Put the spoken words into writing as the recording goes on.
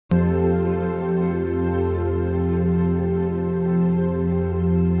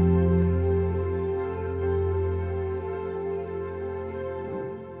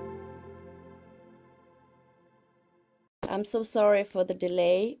I'm so sorry for the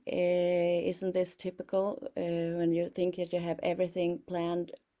delay. Isn't this typical when you think that you have everything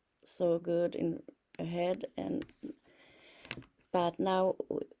planned so good ahead? But now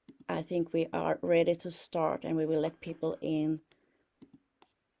I think we are ready to start, and we will let people in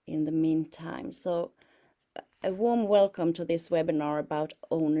the meantime. So a warm welcome to this webinar about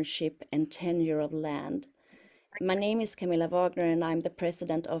ownership and tenure of land. My name is Camilla Wagner, and I'm the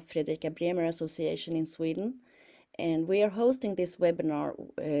president of Fredrika Bremer Association in Sweden. And we are hosting this webinar,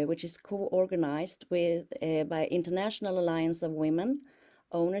 which is co-organized by International Alliance of Women,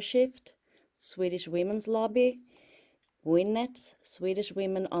 Ownership, Swedish Women's Lobby, Winnet, Swedish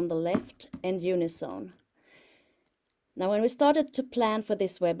Women on the Left, and Unison. Now, when we started to plan for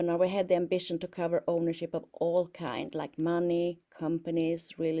this webinar, we had the ambition to cover ownership of all kinds, like money,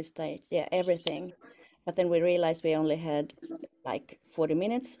 companies, real estate, everything. But then we realized we only had like 40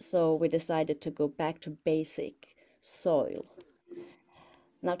 minutes, so we decided to go back to basic soil.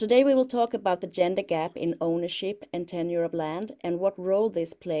 Now, today we will talk about the gender gap in ownership and tenure of land, and what role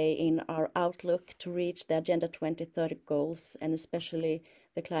this play in our outlook to reach the Agenda 2030 goals, and especially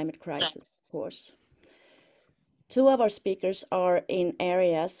the climate crisis, of course. Two of our speakers are in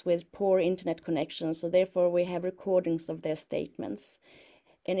areas with poor internet connections, so therefore we have recordings of their statements.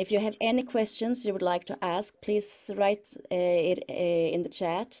 And if you have any questions you would like to ask, please write it in the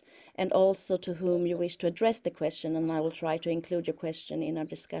chat, and also to whom you wish to address the question, and I will try to include your question in our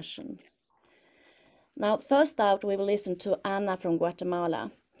discussion. Now, first out, we will listen to Ana from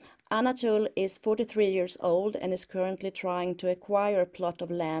Guatemala. Anatol is 43 years old and is currently trying to acquire a plot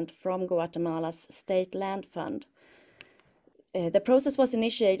of land from Guatemala's state land fund. The process was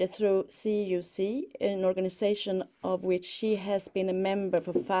initiated through CUC, an organization of which she has been a member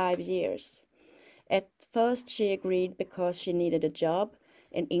for 5 years. At first, she agreed because she needed a job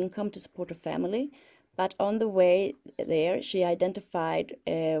and income to support her family, but on the way there, she identified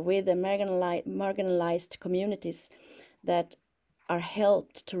with the marginalized communities that are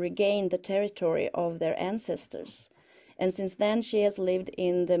helped to regain the territory of their ancestors. And since then, she has lived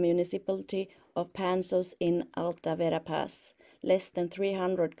in the municipality of Panzos in Alta Verapaz, less than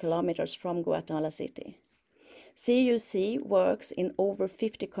 300 kilometers from Guatemala City. CUC works in over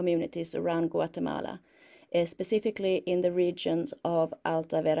 50 communities around Guatemala, specifically in the regions of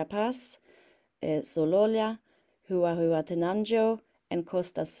Alta Verapaz, Solola, Huahuatenango, and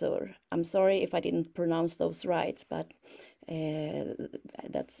Costa Sur. I'm sorry if I didn't pronounce those right, but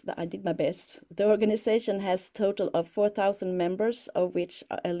I did my best. The organization has a total of 4,000 members, of which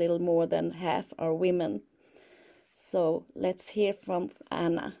a little more than half are women. So let's hear from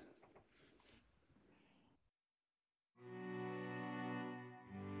Ana.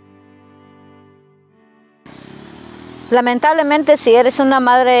 Lamentablemente, si eres una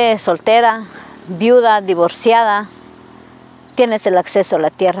madre soltera, viuda, divorciada, tienes el acceso a la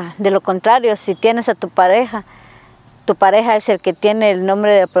tierra. De lo contrario, si tienes a tu pareja es el que tiene el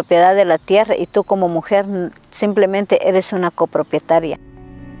nombre de propiedad de la tierra, y tú como mujer simplemente eres una copropietaria.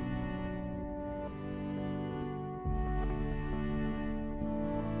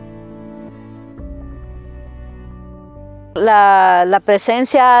 La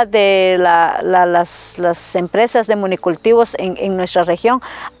presencia de las empresas de monocultivos en nuestra región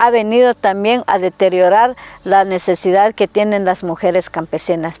ha venido también a deteriorar la necesidad que tienen las mujeres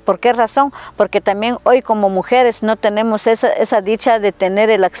campesinas. ¿Por qué razón? Porque también hoy como mujeres no tenemos esa dicha de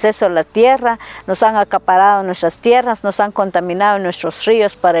tener el acceso a la tierra. Nos han acaparado nuestras tierras, nos han contaminado nuestros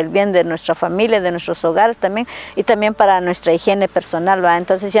ríos para el bien de nuestra familia, de nuestros hogares también, y también para nuestra higiene personal, ¿verdad?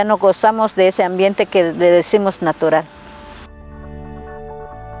 Entonces ya no gozamos de ese ambiente que le decimos natural.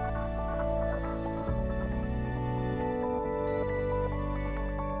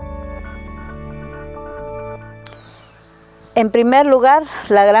 En primer lugar,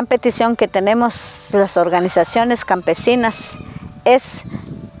 la gran petición que tenemos las organizaciones campesinas es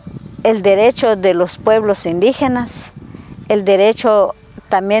el derecho de los pueblos indígenas, el derecho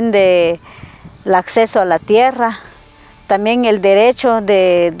también del acceso a la tierra, también el derecho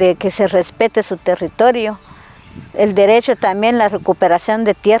de que se respete su territorio, el derecho también a la recuperación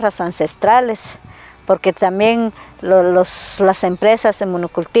de tierras ancestrales, porque también las empresas de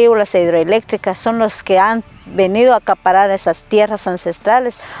monocultivo, las hidroeléctricas, son los que han venido a acaparar esas tierras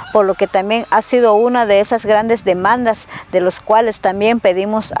ancestrales, por lo que también ha sido una de esas grandes demandas de los cuales también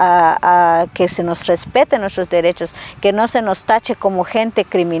pedimos a que se nos respeten nuestros derechos, que no se nos tache como gente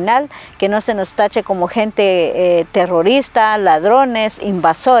criminal, que no se nos tache como gente terrorista, ladrones,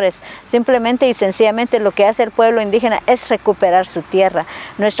 invasores. Simplemente y sencillamente lo que hace el pueblo indígena es recuperar su tierra.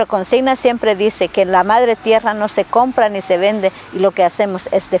 Nuestra consigna siempre dice que la madre tierra no se compra ni se vende, y lo que hacemos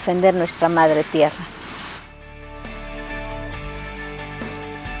es defender nuestra madre tierra.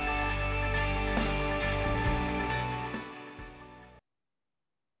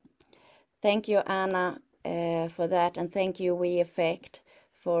 Thank you, Anna, for that, and thank you, We Effect,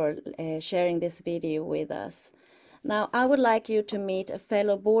 for sharing this video with us. Now, I would like you to meet a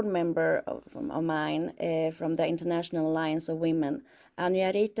fellow board member of mine from the International Alliance of Women,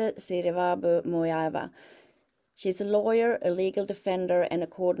 Anyarite Sirivabu Moyava. She's a lawyer, a legal defender, and a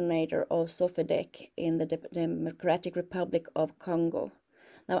coordinator of SOFEDEC in the Democratic Republic of Congo.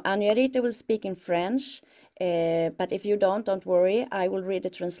 Now, Anyarite will speak in French, but if you don't worry, I will read the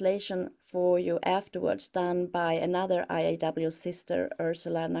translation for you afterwards, done by another IAW sister,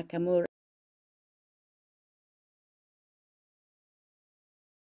 Ursula Nakamura.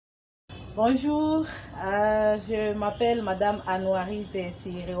 Bonjour, je m'appelle Madame Anouarite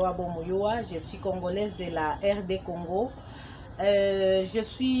Sirewa Bomoyoa, je suis congolaise de la RD Congo. Je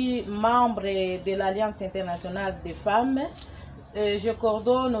suis membre de l'Alliance internationale des femmes. Je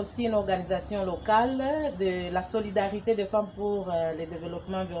coordonne aussi une organisation locale de la solidarité des femmes pour le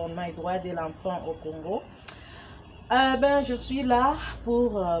développement, environnement et droits de l'enfant au Congo. Je suis là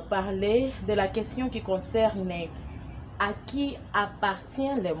pour parler de la question qui concerne à qui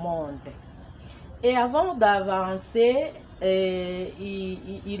appartient le monde. Et avant d'avancer,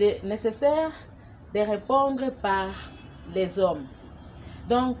 il est nécessaire de répondre par les hommes.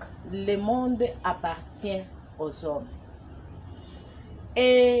 Donc, le monde appartient aux hommes.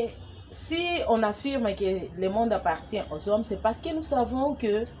 Et si on affirme que le monde appartient aux hommes, c'est parce que nous savons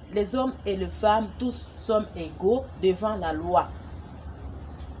que les hommes et les femmes, tous sommes égaux devant la loi.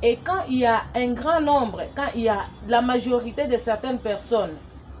 Et quand il y a un grand nombre, quand il y a la majorité de certaines personnes,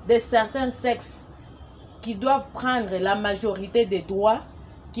 de certains sexes, qui doivent prendre la majorité des droits,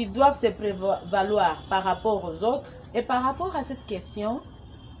 qui doivent se prévaloir par rapport aux autres. Et par rapport à cette question,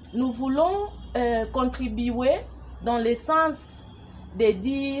 nous voulons contribuer dans le sens de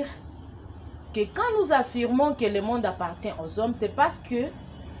dire que quand nous affirmons que le monde appartient aux hommes, c'est parce que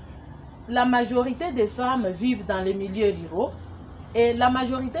la majorité des femmes vivent dans les milieux ruraux. Et la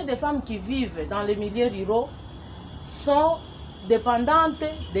majorité des femmes qui vivent dans les milieux ruraux sont dépendantes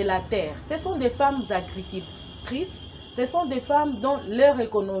de la terre. Ce sont des femmes agricultrices, ce sont des femmes dont leur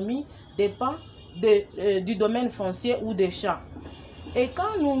économie dépend du domaine foncier ou des champs. Et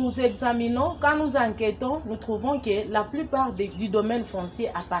quand nous examinons, quand nous enquêtons, nous trouvons que la plupart du domaine foncier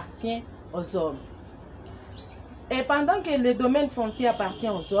appartient aux hommes. Et pendant que le domaine foncier appartient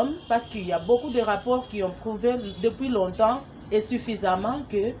aux hommes, parce qu'il y a beaucoup de rapports qui ont prouvé depuis longtemps et suffisamment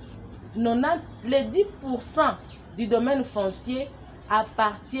que les 10% du domaine foncier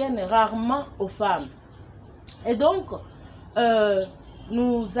appartiennent rarement aux femmes. Et donc,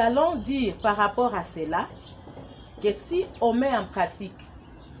 nous allons dire par rapport à cela que si on met en pratique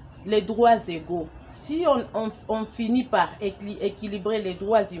les droits égaux, si on finit par équilibrer les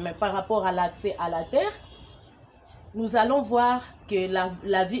droits humains par rapport à l'accès à la terre, nous allons voir que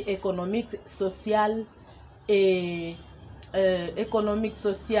la vie économique, sociale et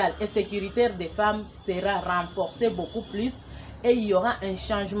sécuritaire des femmes sera renforcée beaucoup plus et il y aura un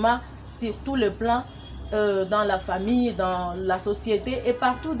changement sur tout le plan dans la famille, dans la société et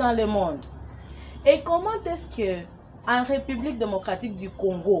partout dans le monde. Et comment est-ce que en République démocratique du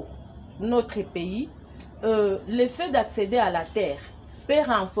Congo, notre pays, le fait d'accéder à la terre peut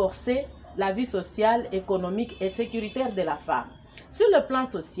renforcer la vie sociale, économique et sécuritaire de la femme? Sur le plan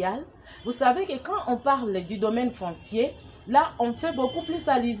social, vous savez que quand on parle du domaine foncier, là, on fait beaucoup plus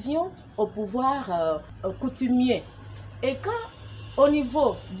allusion au pouvoir coutumier. Et quand, au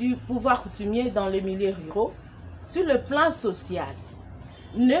niveau du pouvoir coutumier dans les milieux ruraux, sur le plan social,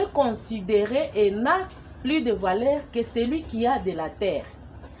 ne considérer et n'a plus de valeur que celui qui a de la terre.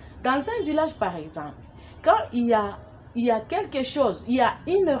 Dans un village, par exemple, quand il y a quelque chose, il y a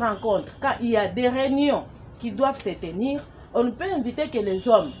une rencontre, quand il y a des réunions qui doivent se tenir, on ne peut inviter que les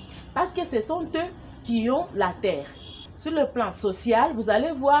hommes, parce que ce sont eux qui ont la terre. Sur le plan social, vous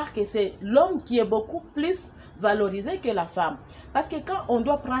allez voir que c'est l'homme qui est beaucoup plus valorisé que la femme. Parce que quand on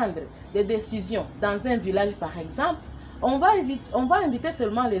doit prendre des décisions dans un village, par exemple, on va inviter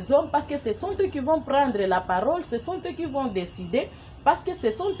seulement les hommes parce que ce sont eux qui vont prendre la parole, ce sont eux qui vont décider, parce que ce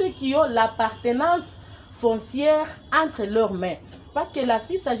sont eux qui ont l'appartenance foncière entre leurs mains. Parce que là,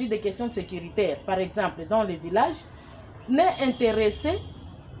 s'il s'agit de questions sécuritaires, par exemple, dans les villages, n'est intéressé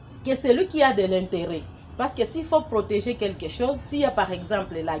que celui qui a de l'intérêt. Parce que s'il faut protéger quelque chose, s'il y a par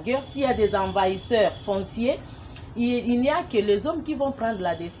exemple la guerre, s'il y a des envahisseurs fonciers, il n'y a que les hommes qui vont prendre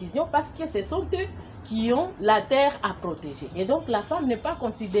la décision parce que ce sont eux qui ont la terre à protéger. Et donc la femme n'est pas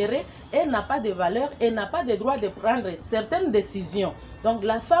considérée, elle n'a pas de valeur, elle n'a pas de droit de prendre certaines décisions. Donc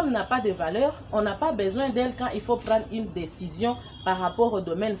la femme n'a pas de valeur, on n'a pas besoin d'elle quand il faut prendre une décision par rapport au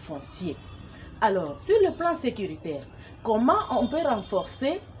domaine foncier. Alors, sur le plan sécuritaire, comment on peut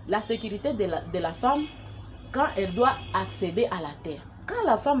renforcer la sécurité de la femme quand elle doit accéder à la terre. Quand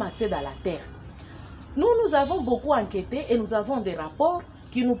la femme accède à la terre, nous avons beaucoup enquêté et nous avons des rapports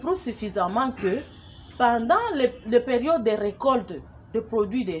qui nous prouvent suffisamment que pendant les périodes de récolte de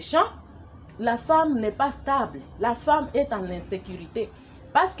produits des champs, la femme n'est pas stable, la femme est en insécurité.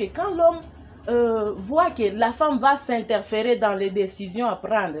 Parce que quand l'homme voit que la femme va s'interférer dans les décisions à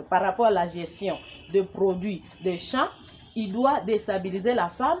prendre par rapport à la gestion de produits des champs, il doit déstabiliser la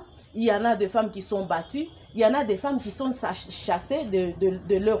femme. Il y en a des femmes qui sont battues, il y en a des femmes qui sont chassées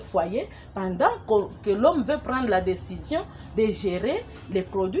de leur foyer pendant que l'homme veut prendre la décision de gérer les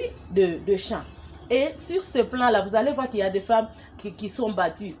produits de champs. Et sur ce plan-là, vous allez voir qu'il y a des femmes qui sont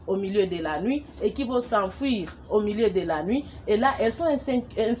battues au milieu de la nuit et qui vont s'enfuir au milieu de la nuit. Et là, elles sont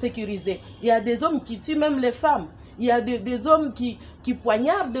insécurisées. Il y a des hommes qui tuent même les femmes. Il y a des hommes qui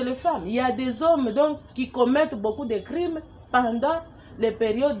poignardent les femmes. Il y a des hommes donc qui commettent beaucoup de crimes pendant les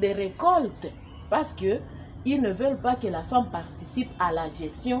périodes de récolte. Parce qu'ils ne veulent pas que la femme participe à la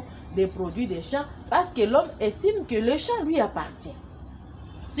gestion des produits des champs. Parce que l'homme estime que le champ lui appartient.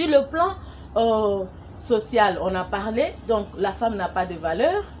 Sur le plan social, on a parlé, donc la femme n'a pas de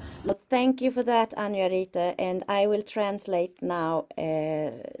valeur. Well, thank you for that, Anja-Rita, and I will translate now.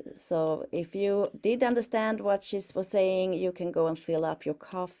 So if you did understand what she was saying, you can go and fill up your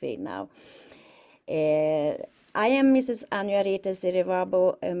coffee now. I am Mrs. Anja-Rita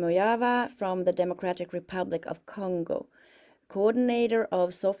Sirivabo Muyava from the Democratic Republic of Congo, coordinator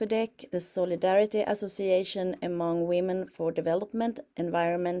of SOFIDEC, the Solidarity Association among Women for Development,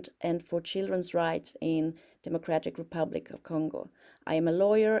 Environment and for Children's Rights in Democratic Republic of Congo. I am a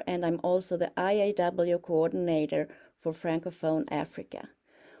lawyer and I'm also the IAW coordinator for Francophone Africa.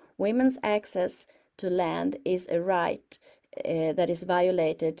 Women's access to land is a right that is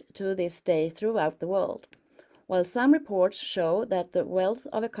violated to this day throughout the world. While some reports show that the wealth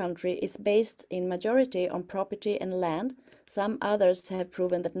of a country is based in majority on property and land, some others have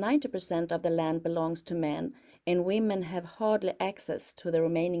proven that 90% of the land belongs to men and women have hardly access to the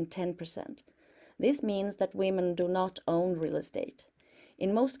remaining 10%. This means that women do not own real estate.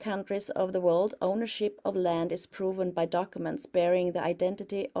 In most countries of the world, ownership of land is proven by documents bearing the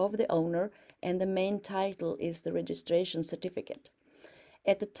identity of the owner, and the main title is the registration certificate.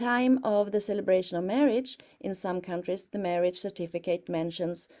 At the time of the celebration of marriage, in some countries, the marriage certificate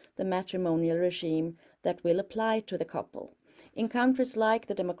mentions the matrimonial regime that will apply to the couple. In countries like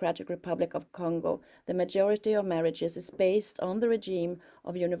the Democratic Republic of Congo, the majority of marriages is based on the regime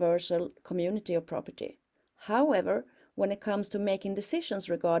of universal community of property. However, when it comes to making decisions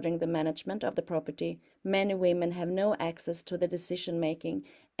regarding the management of the property, many women have no access to the decision-making,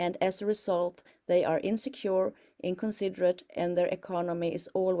 and as a result, they are insecure, inconsiderate, and their economy is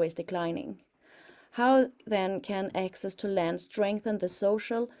always declining. How then can access to land strengthen the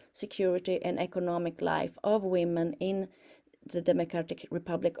social, security, and economic life of women in the Democratic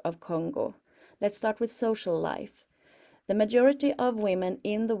Republic of Congo? Let's start with social life. The majority of women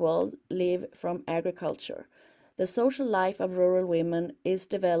in the world live from agriculture. The social life of rural women is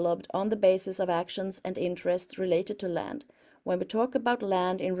developed on the basis of actions and interests related to land. When we talk about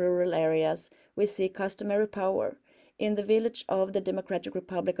land in rural areas, we see customary power. In the village of the Democratic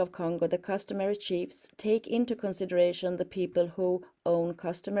Republic of Congo, the customary chiefs take into consideration the people who own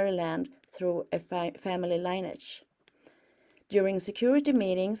customary land through a family lineage. During security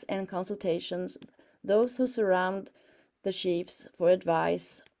meetings and consultations, those who surround the chiefs for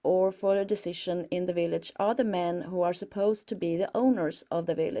advice or for a decision in the village are the men who are supposed to be the owners of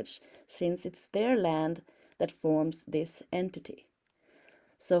the village, since it's their land that forms this entity.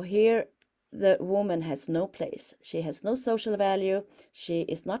 So here the woman has no place. She has no social value. She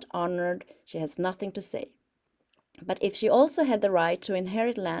is not honored. She has nothing to say. But if she also had the right to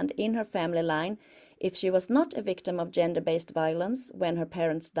inherit land in her family line, if she was not a victim of gender-based violence when her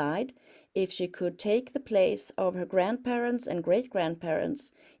parents died, if she could take the place of her grandparents and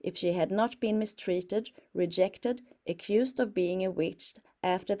great-grandparents, if she had not been mistreated, rejected, accused of being a witch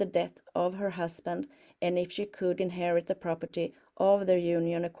after the death of her husband, and if she could inherit the property of their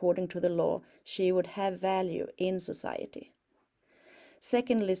union according to the law, she would have value in society.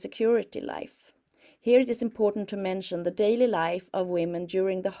 Secondly, security life. Here it is important to mention the daily life of women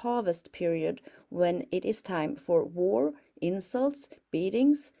during the harvest period, when it is time for war, insults,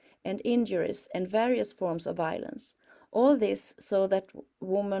 beatings, and injuries, and various forms of violence. All this so that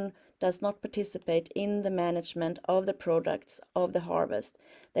woman does not participate in the management of the products of the harvest,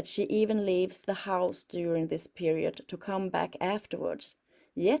 that she even leaves the house during this period to come back afterwards.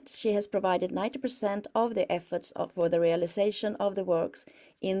 Yet she has provided 90% of the efforts for the realization of the works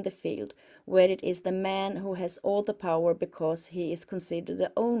in the field, where it is the man who has all the power because he is considered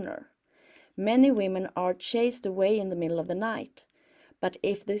the owner. Many women are chased away in the middle of the night. But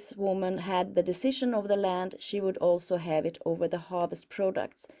if this woman had the decision of the land, she would also have it over the harvest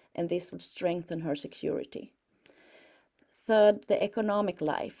products, and this would strengthen her security. Third, the economic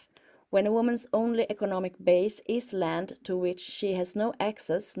life. When a woman's only economic base is land to which she has no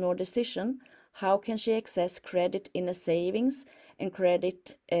access nor decision, how can she access credit in a savings and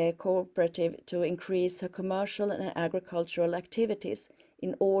credit cooperative to increase her commercial and agricultural activities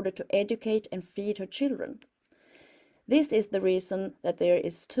in order to educate and feed her children? This is the reason that there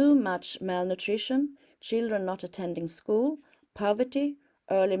is too much malnutrition, children not attending school, poverty,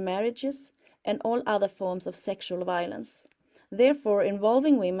 early marriages, and all other forms of sexual violence. Therefore,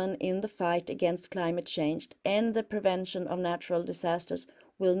 involving women in the fight against climate change and the prevention of natural disasters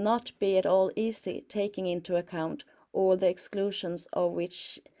will not be at all easy, taking into account all the exclusions of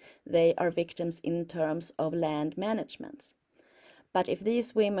which they are victims in terms of land management. But if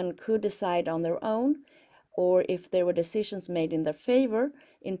these women could decide on their own, or if there were decisions made in their favor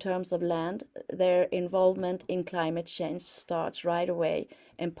in terms of land, their involvement in climate change starts right away,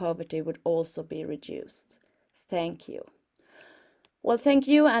 and poverty would also be reduced. Thank you. Well, thank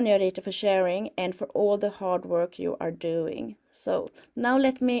you, Anna-Rita, for sharing and for all the hard work you are doing. So now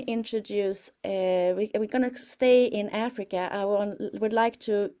let me introduce, we're going to stay in Africa. I would like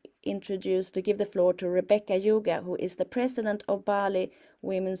to give the floor to Rebecca Yuga, who is the president of Bali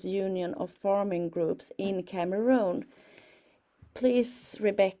Women's Union of Farming Groups in Cameroon. Please,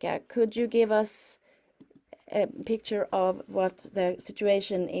 Rebecca, could you give us a picture of what the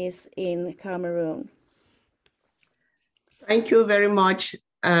situation is in Cameroon? Thank you very much,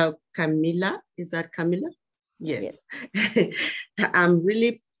 Camilla. Is that Camilla? Yes. I'm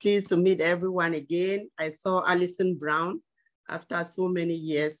really pleased to meet everyone again. I saw Alison Brown after so many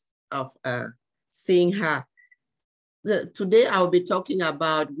years of seeing her. Today, I'll be talking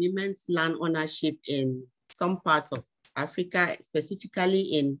about women's land ownership in some parts of Africa, specifically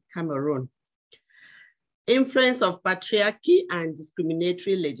in Cameroon. Influence of patriarchy and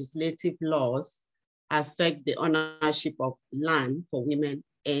discriminatory legislative laws affect the ownership of land for women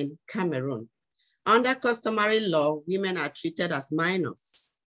in Cameroon. Under customary law, women are treated as minors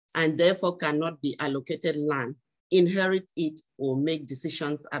and therefore cannot be allocated land, inherit it, or make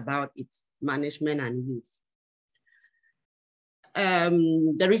decisions about its management and use.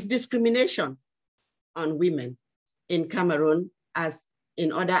 There is discrimination on women in Cameroon as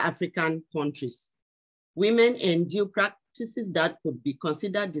in other African countries. Women endure practices that could be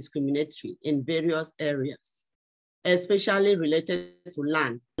considered discriminatory in various areas, especially related to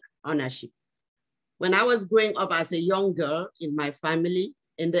land ownership. When I was growing up as a young girl in my family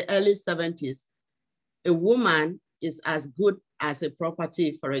in the early 70s, a woman is as good as a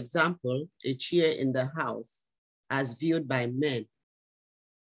property, for example, a chair in the house, as viewed by men.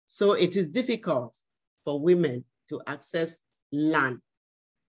 So it is difficult for women to access land.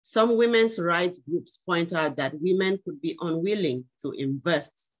 Some women's rights groups point out that women could be unwilling to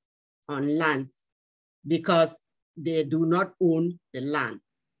invest on land because they do not own the land.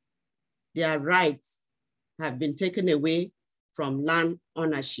 Their rights have been taken away from land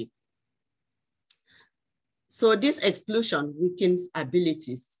ownership. So this exclusion weakens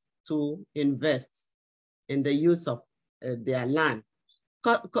abilities to invest in the use of their land.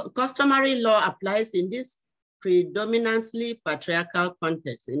 Customary law applies in this predominantly patriarchal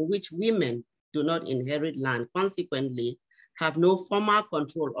context in which women do not inherit land, consequently have no formal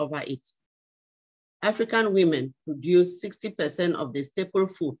control over it. African women produce 60% of the staple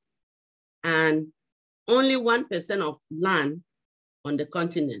food and only 1% of land on the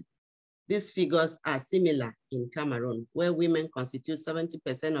continent. These figures are similar in Cameroon, where women constitute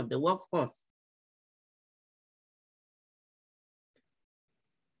 70% of the workforce.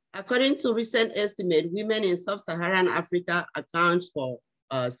 According to recent estimate, women in sub-Saharan Africa account for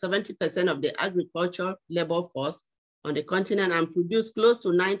 70% of the agricultural labor force on the continent and produce close to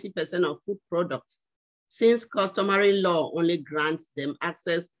 90% of food products. Since customary law only grants them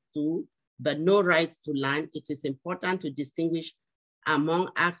access to, but no rights to land, it is important to distinguish among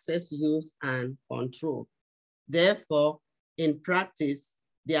access, use, and control. Therefore, in practice,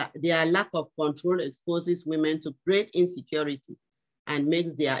 their lack of control exposes women to great insecurity and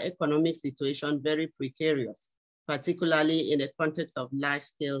makes their economic situation very precarious, particularly in the context of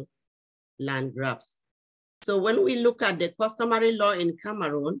large-scale land grabs. So when we look at the customary law in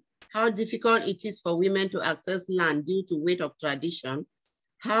Cameroon, how difficult it is for women to access land due to weight of tradition,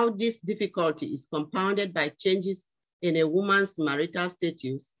 how this difficulty is compounded by changes in a woman's marital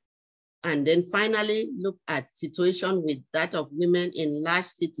status, and then finally look at situation with that of women in large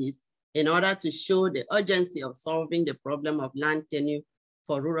cities in order to show the urgency of solving the problem of land tenure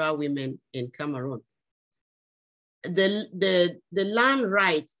for rural women in Cameroon. The land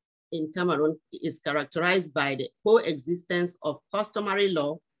right in Cameroon is characterized by the coexistence of customary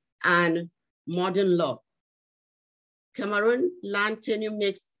law and modern law. Cameroon land tenure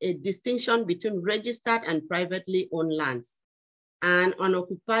makes a distinction between registered and privately owned lands and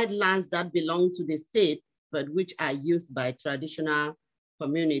unoccupied lands that belong to the state, but which are used by traditional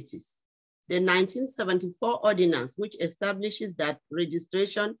communities. The 1974 ordinance, which establishes that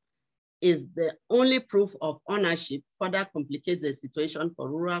registration is the only proof of ownership, further complicates the situation for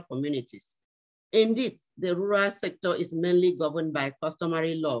rural communities. Indeed, the rural sector is mainly governed by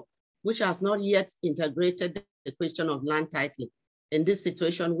customary law, which has not yet integrated the question of land titling. In this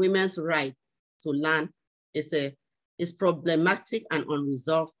situation, women's right to land is problematic and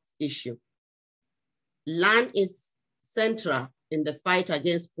unresolved issue. Land is central in the fight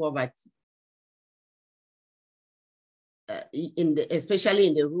against poverty, especially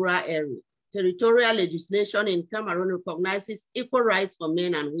in the rural area. Territorial legislation in Cameroon recognizes equal rights for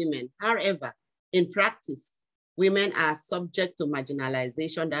men and women. However, in practice, women are subject to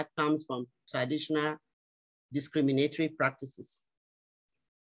marginalization that comes from traditional discriminatory practices.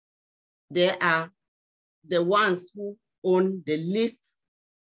 They are the ones who own the least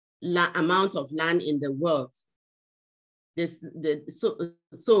amount of land in the world. So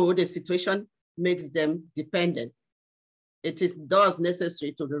the situation makes them dependent. It is thus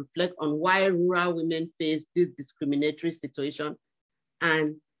necessary to reflect on why rural women face this discriminatory situation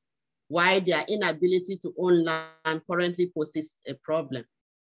and why their inability to own land currently poses a problem.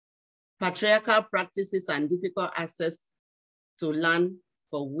 Patriarchal practices and difficult access to land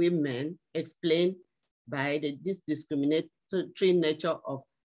for women explained by this discriminatory nature of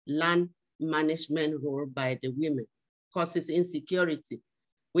land management role by the women causes insecurity.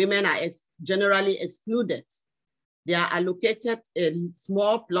 Women are generally excluded. They are allocated a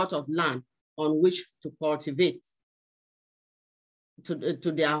small plot of land on which to cultivate to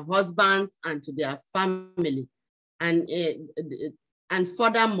their husbands and to their family. And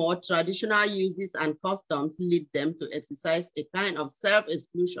furthermore, traditional uses and customs lead them to exercise a kind of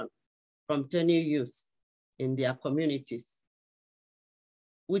self-exclusion from tenure use in their communities,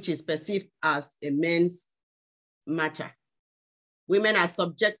 which is perceived as a men's matter. Women are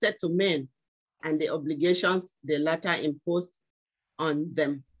subjected to men and the obligations the latter imposed on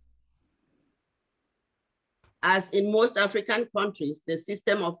them. As in most African countries, the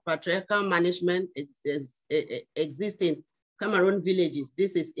system of patriarchal management exists in Cameroon villages.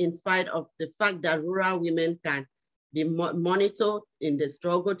 This is in spite of the fact that rural women can be monitored in the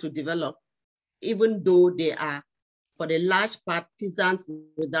struggle to develop, even though they are, for the large part, peasants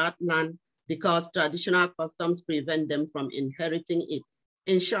without land because traditional customs prevent them from inheriting it.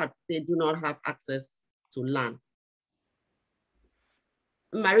 In short, they do not have access to land.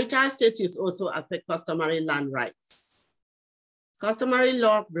 Marital status also affects customary land rights. Customary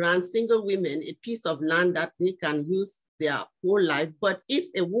law grants single women a piece of land that they can use their whole life, but if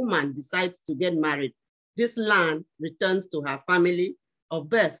a woman decides to get married, this land returns to her family of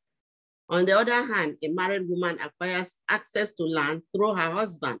birth. On the other hand, a married woman acquires access to land through her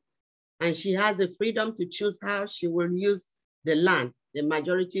husband, and she has the freedom to choose how she will use the land. The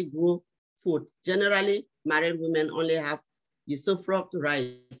majority grow food. Generally, married women only have usufruct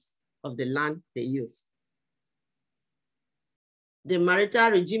rights of the land they use. The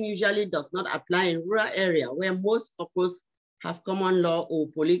marital regime usually does not apply in rural areas where most couples have common law or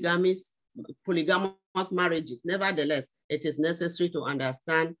polygamous marriages. Nevertheless, it is necessary to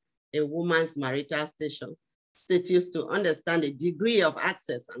understand a woman's marital status to understand the degree of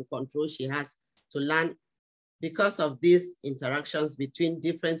access and control she has to land because of these interactions between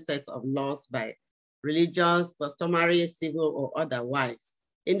different sets of laws by religious, customary, civil, or otherwise.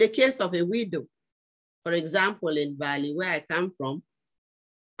 In the case of a widow, for example, in Bali, where I come from,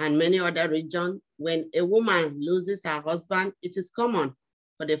 and many other regions, when a woman loses her husband, it is common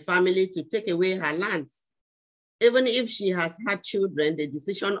for the family to take away her lands. Even if she has had children, the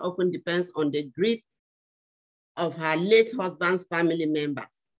decision often depends on the greed of her late husband's family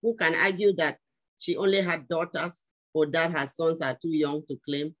members, who can argue that she only had daughters or that her sons are too young to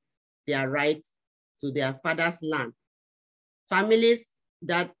claim their right to their father's land. Families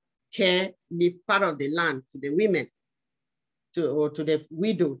that care leave part of the land to the women or to the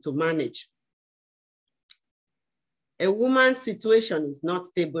widow to manage. A woman's situation is not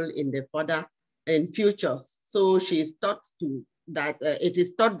stable in futures, so she is taught that it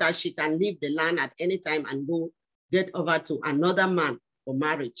is thought that she can leave the land at any time and go get over to another man for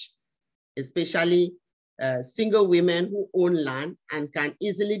marriage, especially single women who own land and can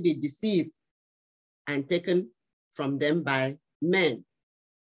easily be deceived and taken from them by men.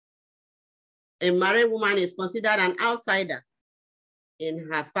 A married woman is considered an outsider in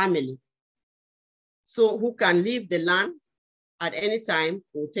her family, so who can leave the land at any time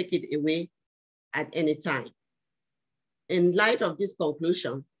or take it away at any time. In light of this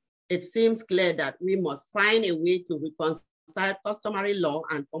conclusion, it seems clear that we must find a way to reconcile customary law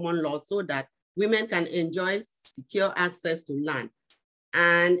and common law so that women can enjoy secure access to land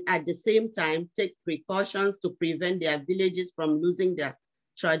and at the same time take precautions to prevent their villages from losing their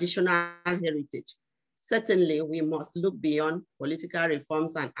traditional heritage. Certainly, we must look beyond political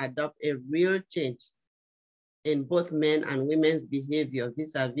reforms and adopt a real change in both men and women's behavior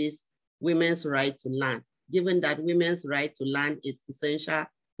vis-a-vis women's right to land, given that women's right to land is essential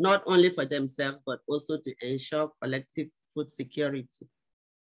not only for themselves, but also to ensure collective food security.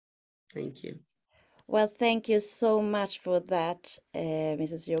 Thank you. Well, thank you so much for that,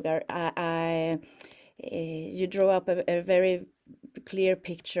 Mrs. Yogar. You drew up a very clear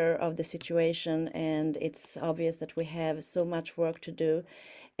picture of the situation, and it's obvious that we have so much work to do.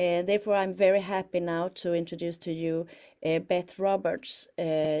 Therefore, I'm very happy now to introduce to you Beth Roberts,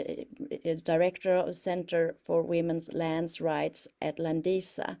 Director of Center for Women's Lands Rights at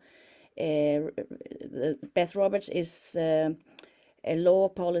Landisa. Beth Roberts is a law,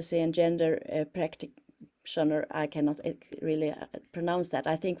 policy, and gender practitioner. I cannot really pronounce that.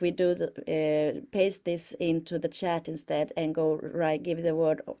 I think we do paste this into the chat instead and go right, give the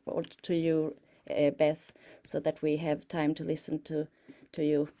word to you, Beth, so that we have time to listen to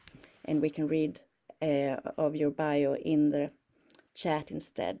you and we can read of your bio in the chat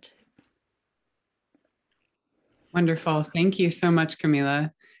instead. Wonderful. Thank you so much,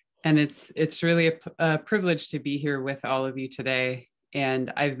 Camila. And it's really a privilege to be here with all of you today.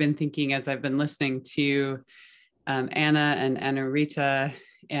 And I've been thinking as I've been listening to Anna and Anna Rita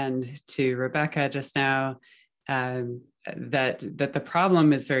and to Rebecca just now, that the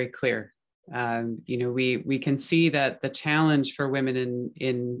problem is very clear. We can see that the challenge for women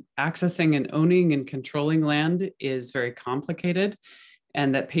in accessing and owning and controlling land is very complicated,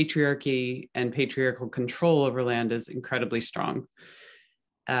 and that patriarchy and patriarchal control over land is incredibly strong.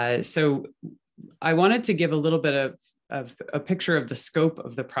 So I wanted to give a little bit of a picture of the scope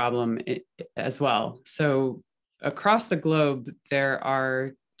of the problem as well. So across the globe, there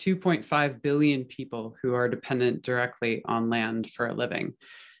are 2.5 billion people who are dependent directly on land for a living.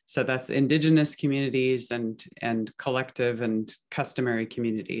 So that's indigenous communities and collective and customary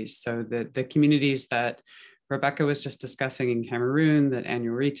communities. So the communities that Rebecca was just discussing in Cameroon, that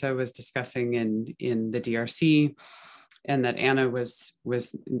Anna Rita was discussing in the DRC, and that Anna was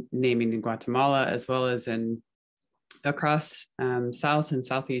naming in Guatemala, as well as across South and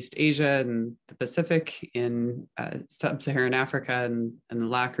Southeast Asia and the Pacific, in Sub-Saharan Africa and the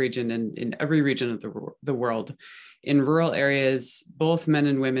LAC region, and in every region of the world. In rural areas, both men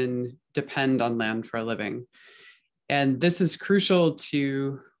and women depend on land for a living. And this is crucial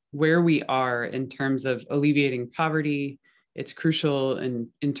to where we are in terms of alleviating poverty. It's crucial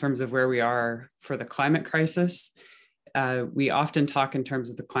in terms of where we are for the climate crisis. We often talk in terms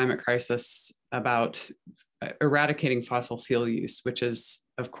of the climate crisis about eradicating fossil fuel use, which is,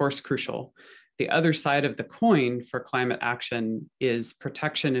 of course, crucial. The other side of the coin for climate action is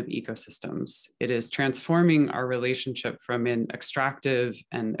protection of ecosystems. It is transforming our relationship from an extractive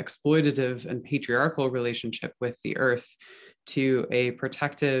and exploitative and patriarchal relationship with the earth to a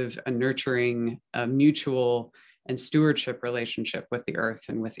protective, a nurturing, a mutual and stewardship relationship with the earth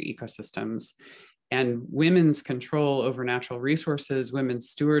and with the ecosystems. And women's control over natural resources, women's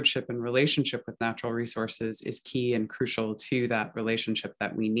stewardship and relationship with natural resources is key and crucial to that relationship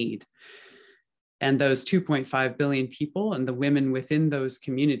that we need. And those 2.5 billion people and the women within those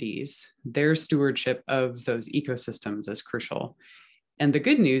communities, their stewardship of those ecosystems is crucial. And the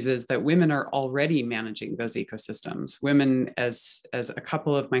good news is that women are already managing those ecosystems. Women, as a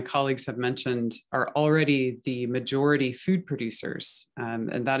couple of my colleagues have mentioned, are already the majority food producers.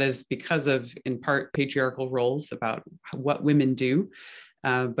 And that is because of, in part, patriarchal roles about what women do.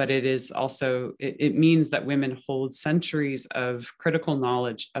 But it is also, it means that women hold centuries of critical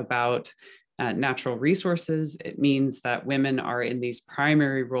knowledge about natural resources. It means that women are in these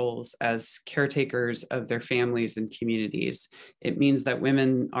primary roles as caretakers of their families and communities. It means that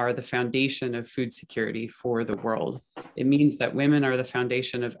women are the foundation of food security for the world. It means that women are the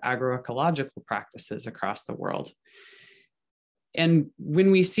foundation of agroecological practices across the world. And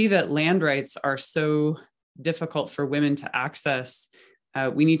when we see that land rights are so difficult for women to access,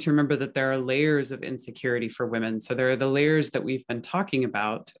 we need to remember that there are layers of insecurity for women. So there are the layers that we've been talking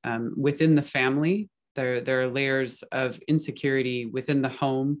about within the family. There are layers of insecurity within the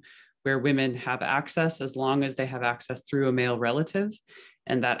home where women have access as long as they have access through a male relative.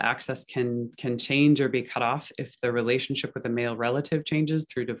 And that access can change or be cut off if the relationship with a male relative changes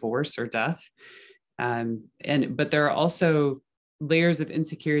through divorce or death. But there are also layers of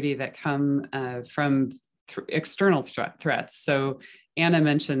insecurity that come from external threats. So Anna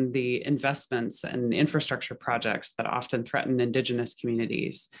mentioned the investments and infrastructure projects that often threaten Indigenous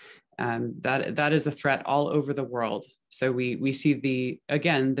communities. That is a threat all over the world. So we see the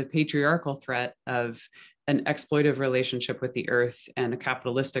patriarchal threat of an exploitive relationship with the earth and a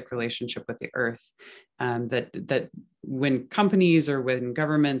capitalistic relationship with the earth. That when companies or when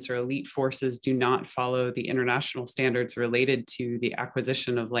governments or elite forces do not follow the international standards related to the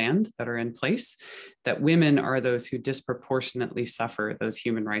acquisition of land that are in place, that women are those who disproportionately suffer those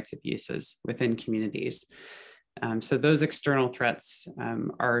human rights abuses within communities. So those external threats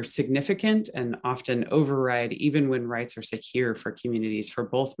are significant and often override even when rights are secure for communities for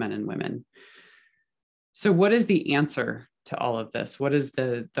both men and women. So what is the answer to all of this? What is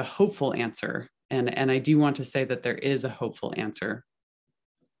the hopeful answer? And I do want to say that there is a hopeful answer.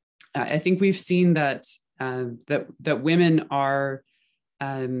 I think we've seen that women are,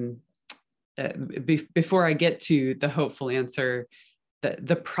 before I get to the hopeful answer,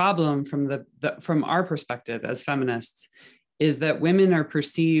 the problem from our perspective as feminists is that women are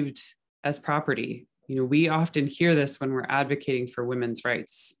perceived as property. You know, we often hear this when we're advocating for women's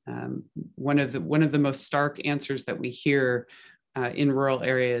rights. One of the most stark answers that we hear in rural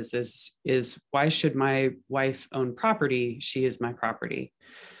areas is why should my wife own property? She is my property.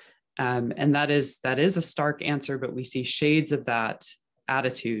 And that is a stark answer, but we see shades of that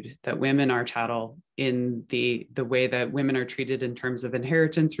attitude that women are chattel in the way that women are treated in terms of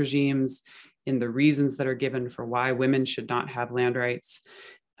inheritance regimes, in the reasons that are given for why women should not have land rights.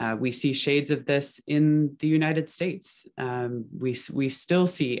 We see shades of this in the United States. We still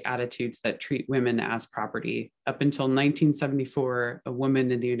see attitudes that treat women as property. Up until 1974, a woman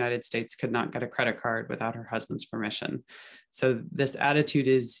in the United States could not get a credit card without her husband's permission. So this attitude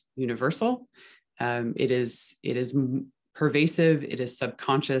is universal. It is pervasive. It is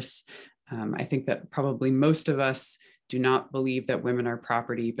subconscious. I think that probably most of us do not believe that women are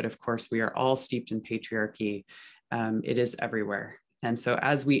property, but of course we are all steeped in patriarchy. It is everywhere. And so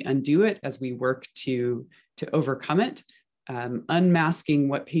as we undo it, as we work to overcome it, unmasking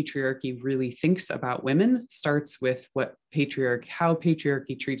what patriarchy really thinks about women starts with how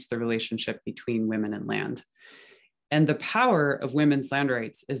patriarchy treats the relationship between women and land. And the power of women's land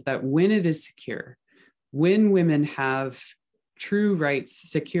rights is that when it is secure, when women have true rights,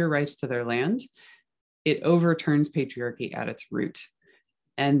 secure rights to their land, it overturns patriarchy at its root.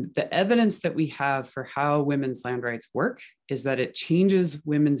 And the evidence that we have for how women's land rights work is that it changes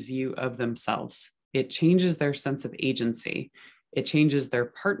women's view of themselves. It changes their sense of agency. It changes their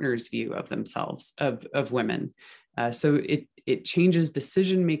partner's view of themselves, of women. So it changes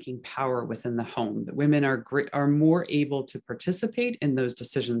decision-making power within the home. That women are more able to participate in those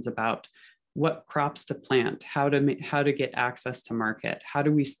decisions about what crops to plant, how to get access to market, how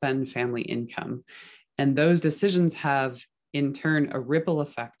do we spend family income. And those decisions have in turn a ripple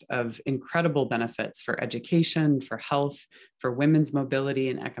effect of incredible benefits for education, for health, for women's mobility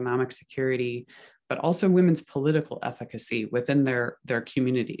and economic security, but also women's political efficacy within their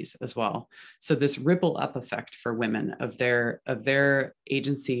communities as well. So this ripple up effect for women of their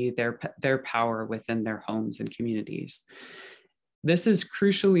agency, their power within their homes and communities. This is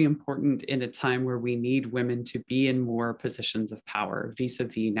crucially important in a time where we need women to be in more positions of power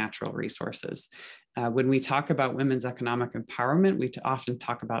vis-a-vis natural resources. When we talk about women's economic empowerment, we often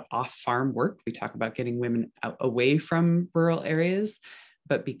talk about off-farm work. We talk about getting women away from rural areas.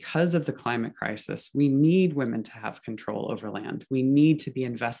 But because of the climate crisis, we need women to have control over land. We need to be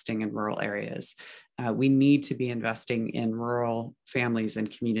investing in rural areas. We need to be investing in rural families and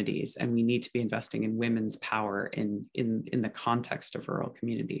communities, and we need to be investing in women's power in the context of rural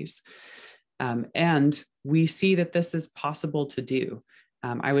communities. And we see that this is possible to do.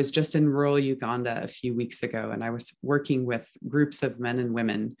 I was just in rural Uganda a few weeks ago, and I was working with groups of men and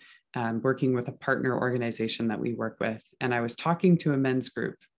women, working with a partner organization that we work with. And I was talking to a men's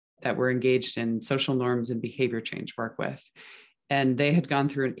group that were engaged in social norms and behavior change work with. And they had gone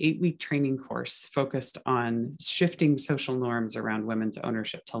through an 8-week training course focused on shifting social norms around women's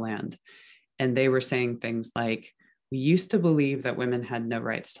ownership to land. And they were saying things like, we used to believe that women had no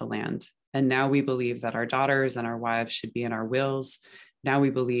rights to land. And now we believe that our daughters and our wives should be in our wills. Now we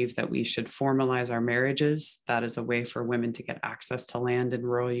believe that we should formalize our marriages. That is a way for women to get access to land in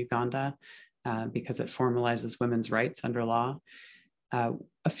rural Uganda because it formalizes women's rights under law.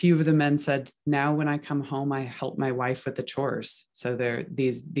 A few of the men said, now when I come home, I help my wife with the chores. So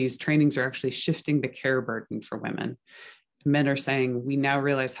these trainings are actually shifting the care burden for women. Men are saying, we now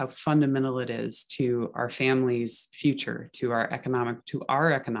realize how fundamental it is to our family's future, to our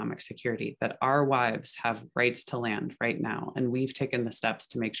economic security, that our wives have rights to land right now. And we've taken the steps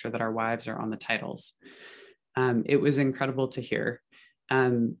to make sure that our wives are on the titles. It was incredible to hear.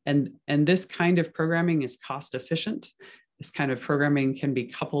 And this kind of programming is cost efficient. This kind of programming can be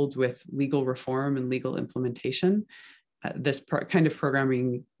coupled with legal reform and legal implementation. This kind of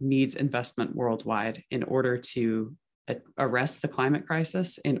programming needs investment worldwide in order to arrest the climate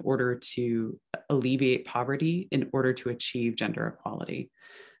crisis, in order to alleviate poverty, in order to achieve gender equality.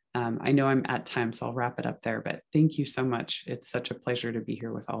 I know I'm at time, so I'll wrap it up there, but thank you so much. It's such a pleasure to be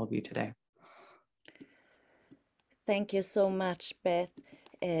here with all of you today. Thank you so much, Beth.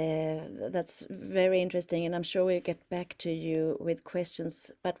 That's very interesting, and I'm sure we'll get back to you with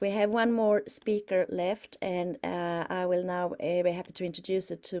questions. But we have one more speaker left, and I will now be happy to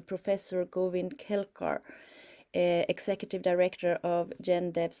introduce it to Professor Govind Kelkar, Executive Director of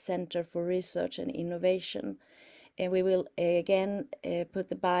GenDev Center for Research and Innovation. And we will again put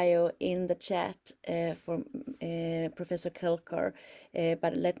the bio in the chat for Professor Kelkar,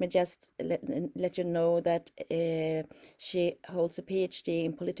 but let me just let you know that she holds a PhD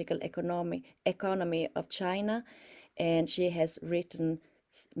in political economy of China, and she has written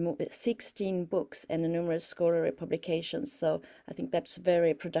 16 books and numerous scholarly publications. So I think that's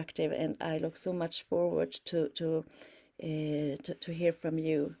very productive, and I look so much forward to hear from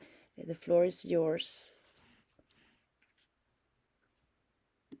you. The floor is yours.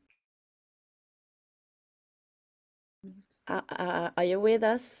 Are you with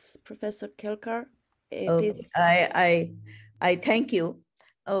us, Professor Kelkar? I thank you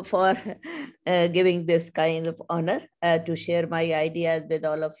for giving this kind of honor to share my ideas with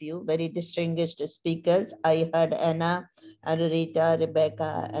all of you, very distinguished speakers. I heard Anna, and Rita,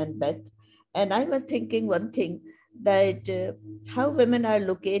 Rebecca, and Beth. And I was thinking one thing, that how women are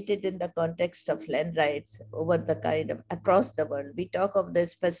located in the context of land rights over the kind of across the world. We talk of the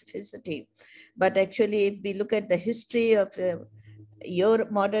specificity, but actually if we look at the history of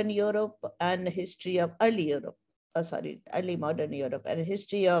modern Europe and history of early Europe, early modern Europe, and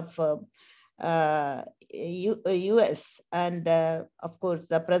history of US, and of course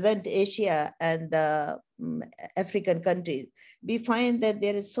the present Asia and the African countries, we find that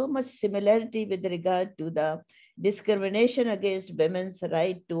there is so much similarity with regard to the discrimination against women's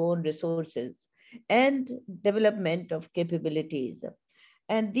right to own resources and development of capabilities.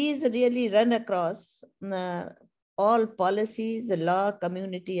 And these really run across all policies, the law,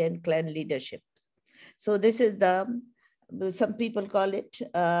 community, and clan leadership. So this is some people call it,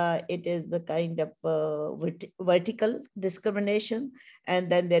 it is the kind of vertical discrimination.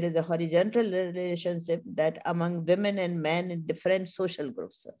 And then there is a horizontal relationship that among women and men in different social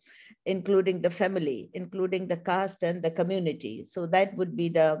groups, including the family, including the caste and the community. So that would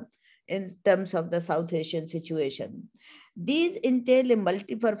be in terms of the South Asian situation. These entail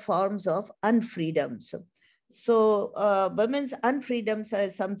multiple forms of unfreedoms. So women's unfreedoms are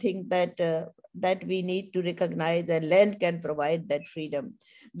something that we need to recognize, and land can provide that freedom.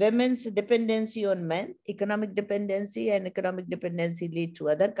 Women's dependency on men, economic dependency, and economic dependency lead to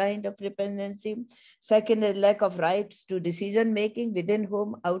other kind of dependency. Second is lack of rights to decision making within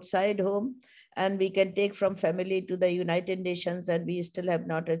home, outside home. And we can take from family to the United Nations, and we still have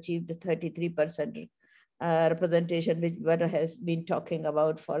not achieved 33% representation, which Vada has been talking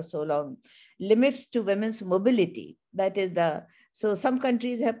about for so long. Limits to women's mobility. That is so some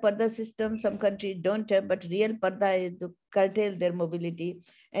countries have parda system, some countries don't have, but real parda is to curtail their mobility,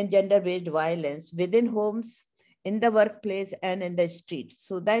 and gender-based violence within homes, in the workplace, and in the streets.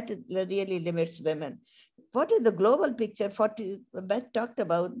 So that really limits women. What is the global picture? Beth talked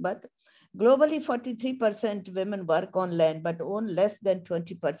about, but globally 43% women work on land, but own less than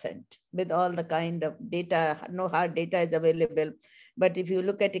 20% with all the kind of data. No hard data is available. But if you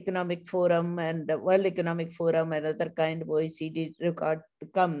look at Economic Forum and the World Economic Forum and other kind of OECD record to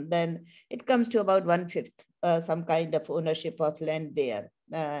come, then it comes to about 1/5 some kind of ownership of land there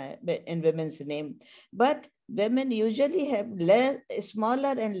in women's name. But women usually have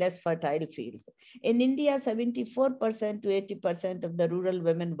smaller and less fertile fields. In India, 74% to 80% of the rural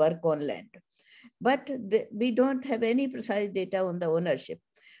women work on land. But we don't have any precise data on the ownership.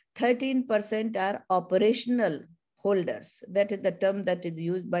 13% are operational holders. That is the term that is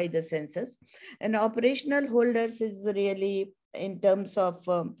used by the census. And operational holders is really in terms of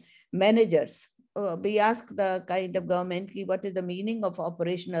managers. We asked the kind of government, what is the meaning of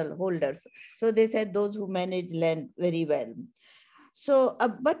operational holders? So they said those who manage land very well. So,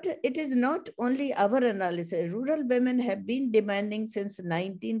 but it is not only our analysis. Rural women have been demanding since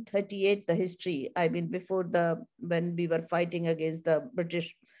 1938, the history, I mean, before when we were fighting against the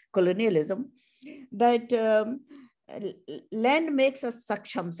British colonialism, that land makes us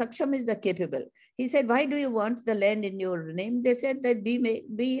saksham. Saksham is the capable. He said, why do you want the land in your name? They said that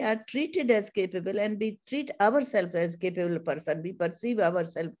we are treated as capable and we treat ourselves as capable person. We perceive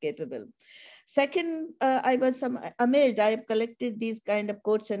ourselves capable. Second, I was amazed. I have collected these kind of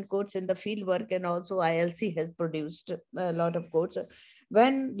quotes and quotes in the field work, and also ILC has produced a lot of quotes.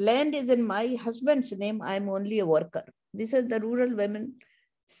 When land is in my husband's name, I'm only a worker. This is the rural women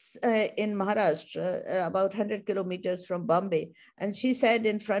in Maharashtra, about 100 kilometers from Bombay. And she said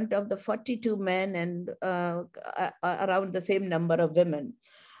in front of the 42 men and around the same number of women,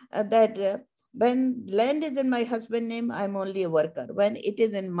 that when land is in my husband's name, I'm only a worker. When it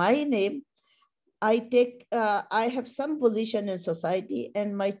is in my name, I have some position in society,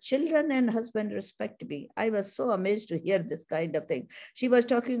 and my children and husband respect me. I was so amazed to hear this kind of thing. She was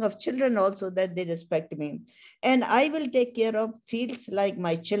talking of children also, that they respect me, and I will take care of fields like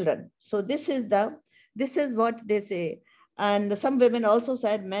my children. So this is what they say. And some women also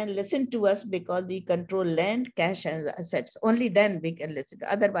said, men, listen to us because we control land, cash, and assets. Only then we can listen.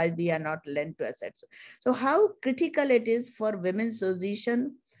 Otherwise, we are not lent to assets. So how critical it is for women's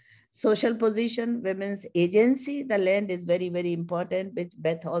position, social position, women's agency. The land is very, very important, which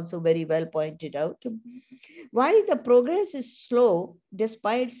Beth also very well pointed out. Why the progress is slow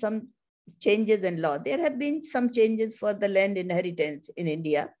despite some changes in law. There have been some changes for the land inheritance in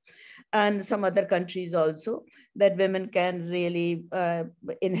India and some other countries also, that women can really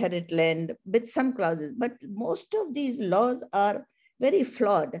inherit land with some clauses. But most of these laws are very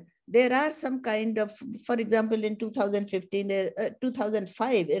flawed. There are some kind of, for example, in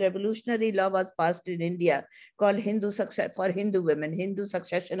 2005, a revolutionary law was passed in India called for Hindu women, Hindu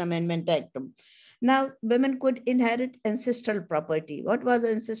Succession Amendment Act. Now, women could inherit ancestral property. What was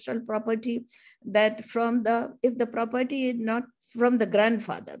ancestral property? That if the property is not from the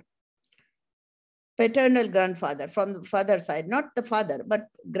grandfather, paternal grandfather, from the father's side, not the father, but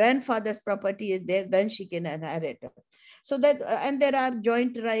grandfather's property is there, then she can inherit. So that, and there are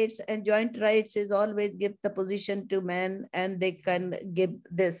joint rights, and joint rights is always give the position to men, and they can give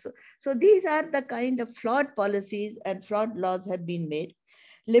this. So these are the kind of flawed policies and flawed laws have been made.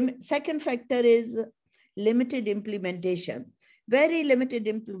 Second factor is limited implementation, very limited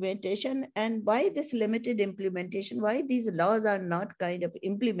implementation. And why this limited implementation? Why these laws are not kind of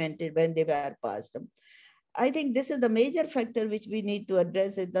implemented when they were passed? I think this is the major factor which we need to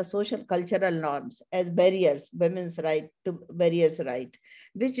address, is the social cultural norms as barriers, women's right to barriers right,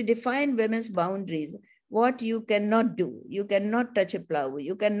 which define women's boundaries. What you cannot do, you cannot touch a plow,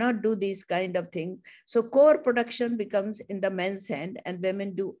 you cannot do these kind of things. So core production becomes in the men's hand, and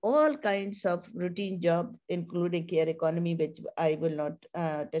women do all kinds of routine job, including care economy, which I will not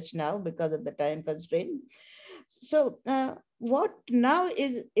touch now because of the time constraint. So what now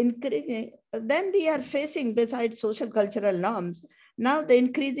is increasing, then we are facing, besides social cultural norms, now the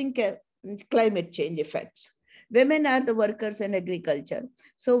increasing climate change effects. Women are the workers in agriculture.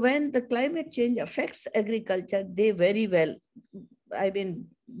 So when the climate change affects agriculture, they very well, I mean,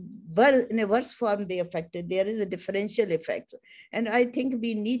 in a worse form they affected. There is a differential effect. And I think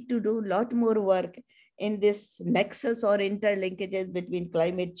we need to do a lot more work in this nexus or interlinkages between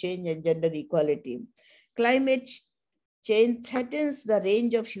climate change and gender equality. Climate change threatens the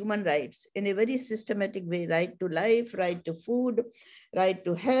range of human rights in a very systematic way: right to life, right to food, right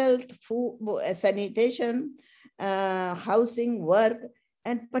to health, food, sanitation, housing, work,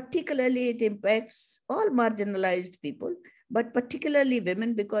 and particularly it impacts all marginalized people, but particularly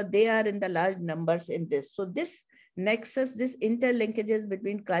women, because they are in the large numbers in this. So this nexus, this interlinkages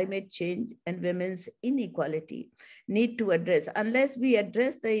between climate change and women's inequality need to address. Unless we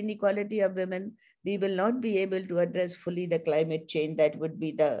address the inequality of women, we will not be able to address fully the climate change. That would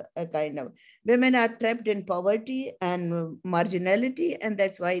be the kind of, women are trapped in poverty and marginality, and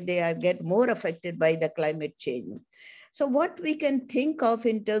that's why they get more affected by the climate change. So what we can think of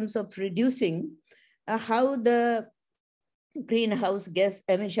in terms of reducing how the greenhouse gas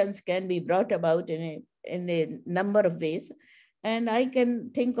emissions can be brought about in a number of ways. And I can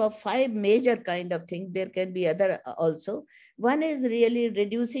think of 5 major kind of things. There can be other also. One is really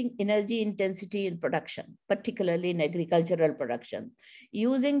reducing energy intensity in production, particularly in agricultural production,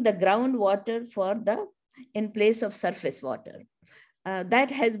 using the groundwater in place of surface water.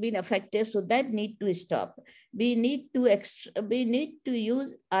 that has been effective, so that need to stop. We need to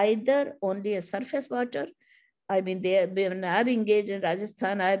use either only a surface water. I mean, women are engaged in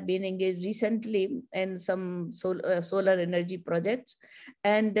Rajasthan. I've been engaged recently in some solar energy projects,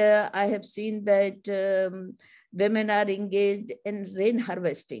 and I have seen that women are engaged in rain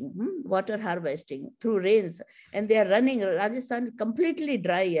harvesting, water harvesting through rains, and they are running. Rajasthan is completely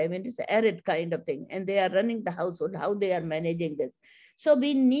dry. I mean, it's an arid kind of thing, and they are running the household, how they are managing this. So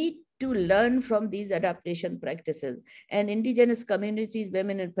we need to learn from these adaptation practices. And indigenous communities,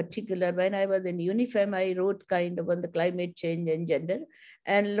 women in particular, when I was in UNIFEM, I wrote kind of on the climate change and gender,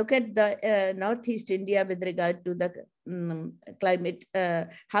 and look at the Northeast India with regard to the climate,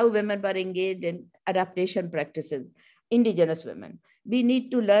 how women were engaged in adaptation practices, indigenous women. We need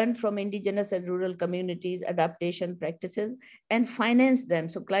to learn from indigenous and rural communities adaptation practices and finance them.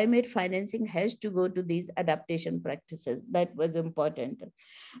 So climate financing has to go to these adaptation practices. That was important.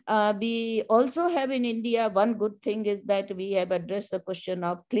 We also have in India, one good thing is that we have addressed the question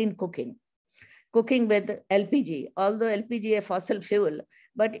of clean cooking with LPG, although LPG is a fossil fuel,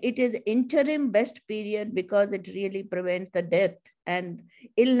 but it is interim best period because it really prevents the death and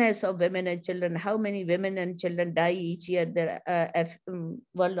illness of women and children. How many women and children die each year? The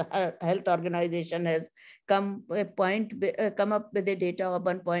World Health Organization has come up with the data of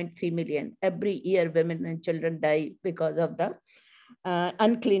 1.3 million. Every year, women and children die because of the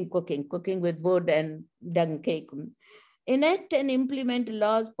unclean cooking with wood and dung cake. Enact and implement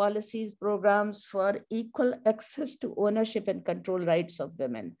laws, policies, programs for equal access to ownership and control rights of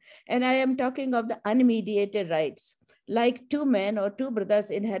women. And I am talking of the unmediated rights, like two men or two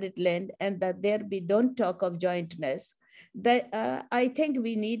brothers inherit land, and that there we don't talk of jointness. That I think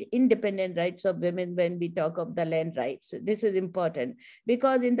we need independent rights of women when we talk of the land rights. This is important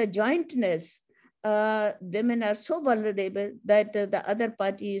because in the jointness, women are so vulnerable that the other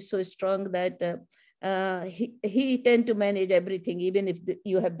party is so strong that he tend to manage everything, even if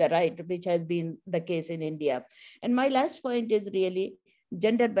you have the right, which has been the case in India. And my last point is really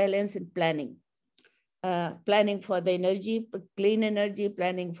gender balance in planning. Planning for the energy, clean energy,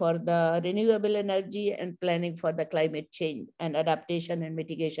 planning for the renewable energy, and planning for the climate change and adaptation and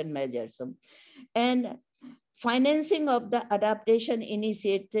mitigation measures. And financing of the adaptation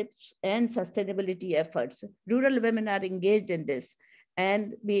initiatives and sustainability efforts. Rural women are engaged in this.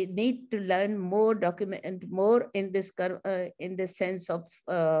 And we need to learn more, document more in this sense of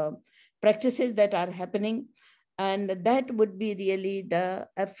practices that are happening. And that would be really the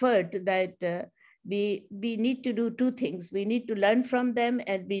effort that we need to do two things. We need to learn from them,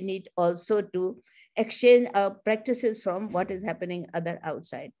 and we need also to exchange our practices from what is happening other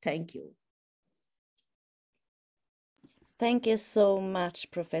outside. Thank you. Thank you so much,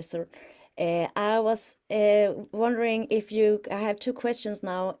 Professor. I was wondering if I have two questions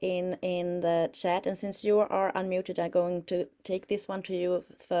now in the chat, and since you are unmuted, I'm going to take this one to you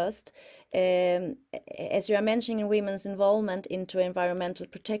first. As you are mentioning women's involvement into environmental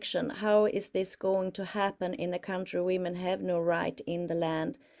protection, how is this going to happen in a country women have no right in the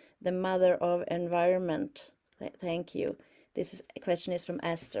land, the mother of environment? Thank you. This question is from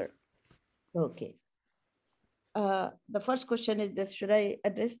Esther. Okay. The first question is this, should I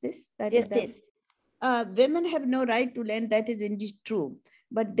address this? Yes, please. Women have no right to land, that is indeed true,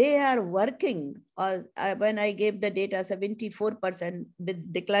 but they are working. When I gave the data, 74%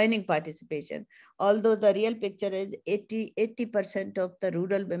 with declining participation, although the real picture is 80% of the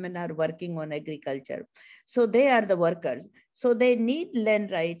rural women are working on agriculture. So they are the workers. So they need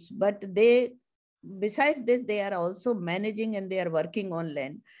land rights, but besides this, they are also managing and they are working on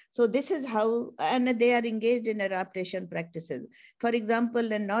land. So this is how, and they are engaged in adaptation practices. For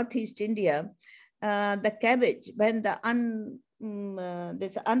example, in Northeast India, the cabbage, when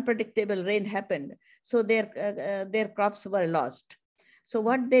this unpredictable rain happened, so their crops were lost. So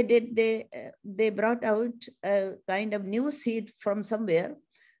what they did, they brought out a kind of new seed from somewhere,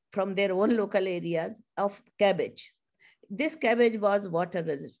 from their own local areas of cabbage. This cabbage was water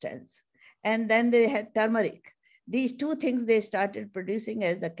resistance. And then they had turmeric. These two things they started producing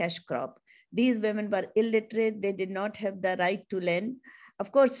as the cash crop. These women were illiterate. They did not have the right to land.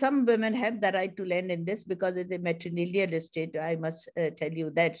 Of course, some women have the right to land in this because it's a matrilineal estate. I must tell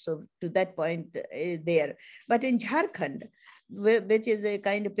you that. So to that point there. But in Jharkhand, which is a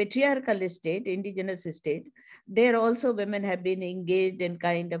kind of patriarchal estate, indigenous estate, there also women have been engaged in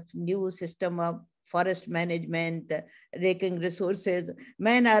kind of new system of forest management, raking resources.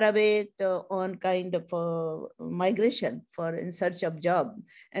 Men are away on kind of migration in search of job,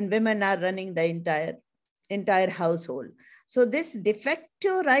 and women are running the entire household. So this de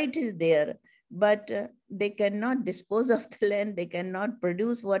facto right is there, but they cannot dispose of the land. They cannot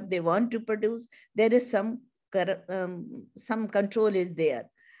produce what they want to produce. There is some control is there.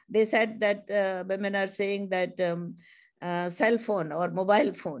 They said that women are saying that cell phone or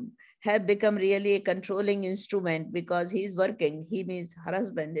mobile phone have become really a controlling instrument, because he's working, he means her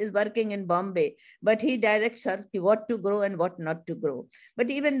husband is working in Bombay, but he directs her what to grow and what not to grow. But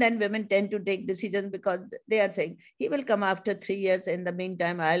even then, women tend to take decisions because they are saying, he will come after 3 years. In the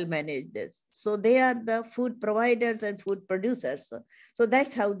meantime, I'll manage this. So they are the food providers and food producers. So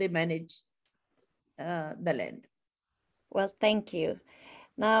that's how they manage the land. Well, thank you.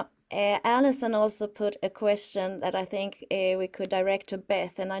 Now, Alison also put a question that I think we could direct to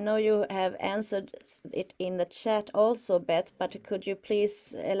Beth, and I know you have answered it in the chat also, Beth, but could you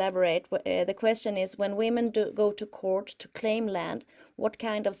please elaborate? The question is, when women go to court to claim land, what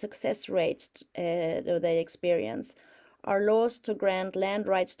kind of success rates do they experience? Are laws to grant land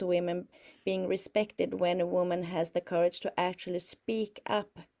rights to women being respected when a woman has the courage to actually speak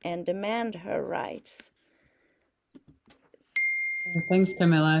up and demand her rights? Thanks,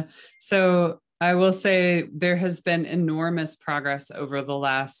 Camilla. So I will say there has been enormous progress over the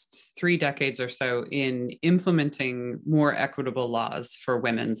last 3 decades or so in implementing more equitable laws for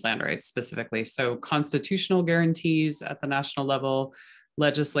women's land rights specifically. So constitutional guarantees at the national level,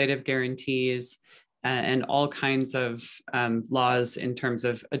 legislative guarantees, and all kinds of laws in terms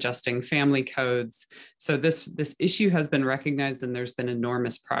of adjusting family codes. So this issue has been recognized, and there's been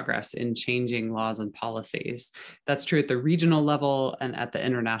enormous progress in changing laws and policies. That's true at the regional level and at the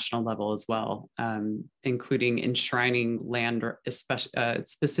international level as well, including enshrining land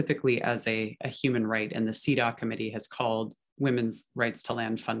specifically as a human right. And the CEDAW committee has called women's rights to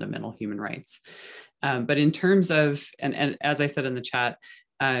land fundamental human rights. But in terms of, and as I said in the chat,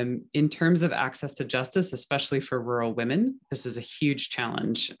 in terms of access to justice, especially for rural women, this is a huge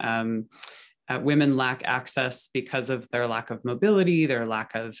challenge. Women lack access because of their lack of mobility, their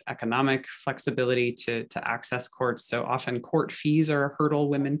lack of economic flexibility to access courts. So often court fees are a hurdle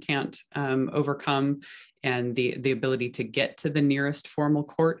women can't overcome. And the ability to get to the nearest formal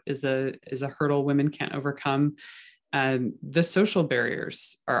court is a hurdle women can't overcome. The social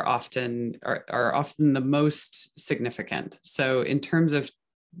barriers are often the most significant. So in terms of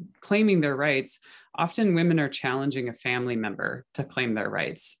claiming their rights, often women are challenging a family member to claim their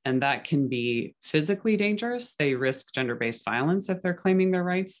rights, and that can be physically dangerous. They risk gender-based violence if they're claiming their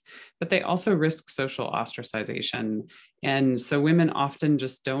rights, but they also risk social ostracization. And so women often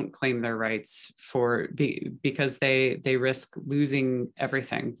just don't claim their rights because they risk losing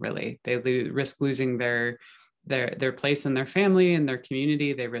everything, really. They risk losing their place in their family and their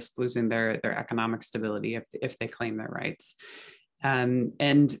community. They risk losing their economic stability if they claim their rights.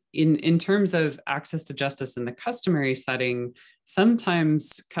 And in terms of access to justice in the customary setting,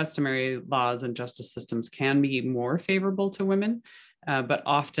 sometimes customary laws and justice systems can be more favorable to women, but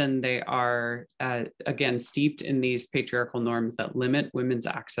often they are, again, steeped in these patriarchal norms that limit women's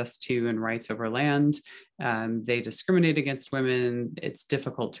access to and rights over land. They discriminate against women. It's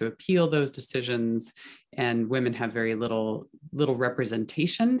difficult to appeal those decisions, and women have very little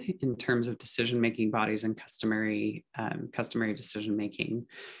representation in terms of decision-making bodies and customary decision-making.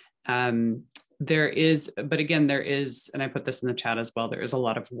 There is, and I put this in the chat as well, there is a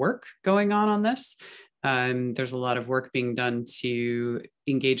lot of work going on this. There's a lot of work being done to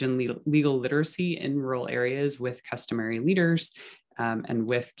engage in legal literacy in rural areas with customary leaders and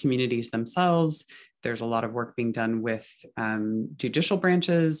with communities themselves. There's a lot of work being done with judicial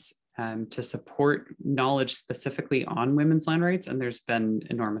branches to support knowledge specifically on women's land rights, and there's been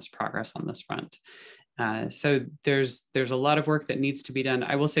enormous progress on this front. So there's a lot of work that needs to be done.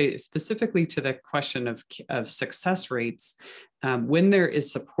 I will say specifically to the question of success rates, when there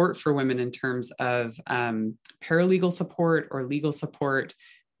is support for women in terms of paralegal support or legal support,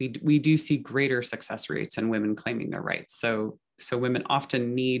 we do see greater success rates in women claiming their rights. So women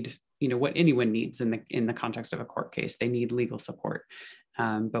often need, what anyone needs in the context of a court case. They need legal support.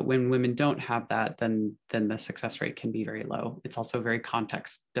 But when women don't have that, then the success rate can be very low. It's also very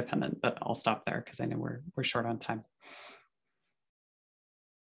context dependent, but I'll stop there because I know we're short on time.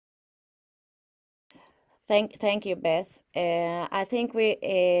 Thank you, Beth. I think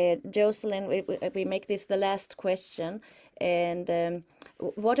Jocelyn, we make this the last question. And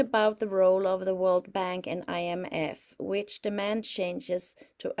what about the role of the World Bank and IMF, which demand changes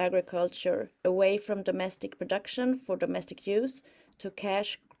to agriculture away from domestic production for domestic use to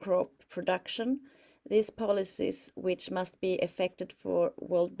cash crop production? These policies, which must be effected for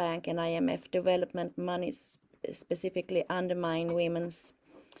World Bank and IMF development monies, specifically undermine women's,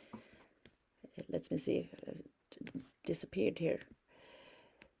 let me see, disappeared here.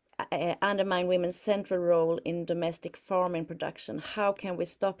 undermine women's central role in domestic farming production. How can we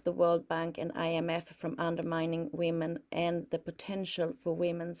stop the World Bank and IMF from undermining women and the potential for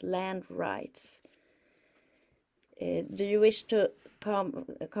women's land rights? Do you wish to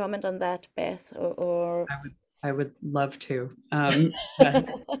comment on that, Beth, or? I would love to. I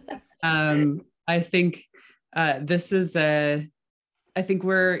think this is I think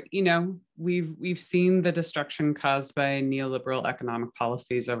we're, we've seen the destruction caused by neoliberal economic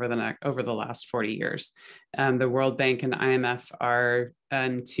policies over the last 40 years. The World Bank and IMF are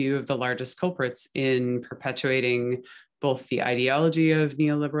two of the largest culprits in perpetuating both the ideology of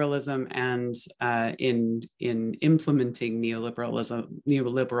neoliberalism and in implementing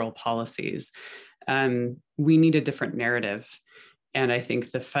neoliberal policies. We need a different narrative. And I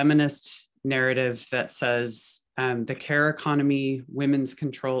think the feminist narrative that says the care economy, women's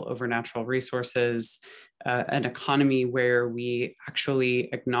control over natural resources, an economy where we actually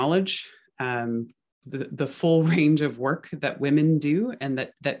acknowledge the full range of work that women do and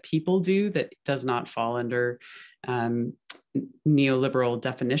that people do that does not fall under neoliberal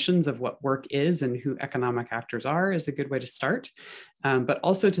definitions of what work is and who economic actors are is a good way to start. But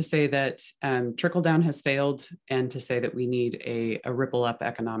also to say that trickle down has failed, and to say that we need a ripple up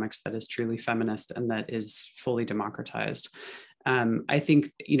economics that is truly feminist and that is fully democratized. I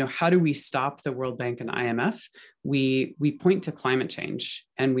think, how do we stop the World Bank and IMF? We point to climate change,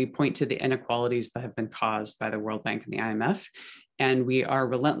 and we point to the inequalities that have been caused by the World Bank and the IMF. And we are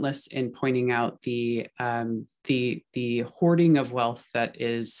relentless in pointing out the hoarding of wealth that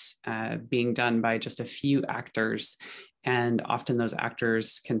is being done by just a few actors. And often those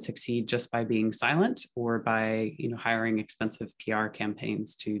actors can succeed just by being silent or by hiring expensive PR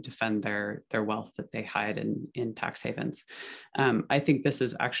campaigns to defend their wealth that they hide in tax havens. I think this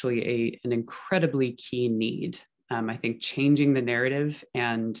is actually an incredibly key need. I think changing the narrative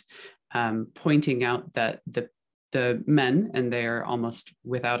and pointing out that the men, and they are almost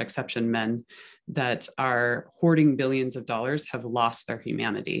without exception men, that are hoarding billions of dollars have lost their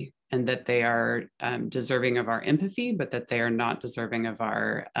humanity, and that they are deserving of our empathy, but that they are not deserving of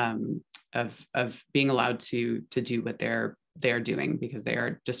our of being allowed to do what they are doing, because they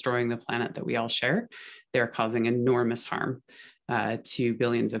are destroying the planet that we all share. They are causing enormous harm to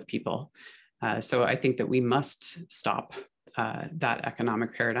billions of people. So I think that we must stop that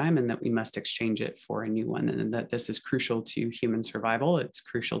economic paradigm, and that we must exchange it for a new one, and that this is crucial to human survival. It's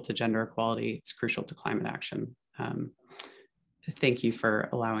crucial to gender equality. It's crucial to climate action. Thank you for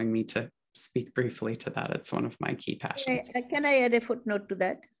allowing me to speak briefly to that. It's one of my key passions. Can I add a footnote to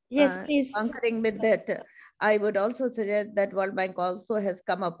that? Yes, please. Concurring with that, I would also suggest that World Bank also has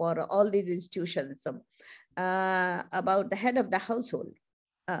come up, or all these institutions, about the head of the household.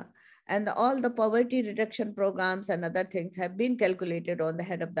 And all the poverty reduction programs and other things have been calculated on the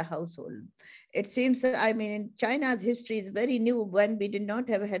head of the household. It seems, China's history is very new, when we did not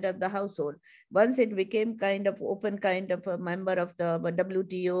have a head of the household. Once it became kind of open, kind of a member of the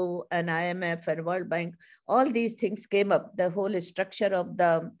WTO and IMF and World Bank, all these things came up, the whole structure of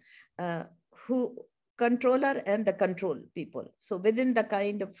the controller and the control people. So within the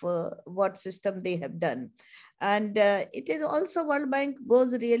kind of what system they have done. And it is also, World Bank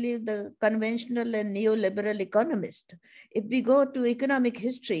goes really the conventional and neoliberal economist. If we go to economic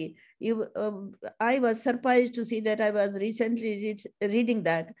history, I was surprised to see that. I was recently reading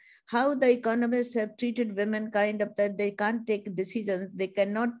that, how the economists have treated women kind of that they can't take decisions, they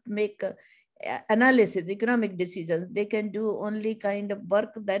cannot make analysis, economic decisions. They can do only kind of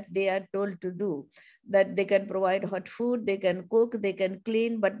work that they are told to do, that they can provide hot food, they can cook, they can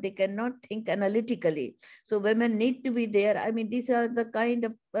clean, but they cannot think analytically. So women need to be there. These are the kind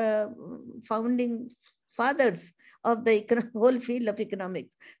of founding fathers of the whole field of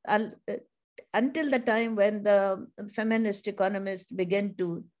economics. Until the time when the feminist economists began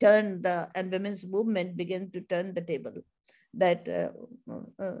to turn and women's movement began to turn the table.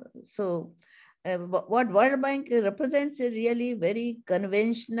 What World Bank represents is really very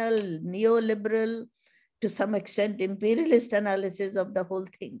conventional, neoliberal, to some extent imperialist analysis of the whole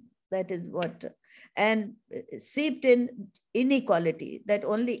thing. That is what, and seeped in inequality, that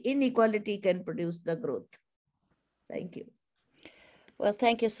only inequality can produce the growth. Thank you. Well,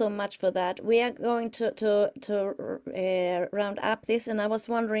 thank you so much for that. We are going to round up this, and I was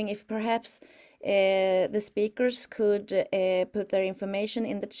wondering if perhaps the speakers could put their information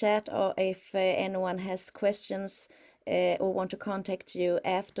in the chat, or if anyone has questions or want to contact you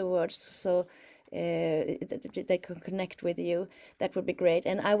afterwards, so they can connect with you. That would be great.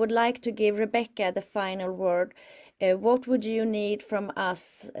 And I would like to give Rebecca the final word. what would you need from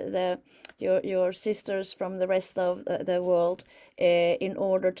us, your sisters from the rest of the world, in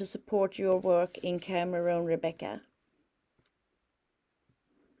order to support your work in Cameroon, Rebecca?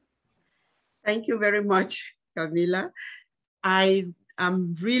 Thank you very much, Camilla. I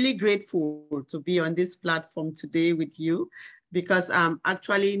am really grateful to be on this platform today with you, because I'm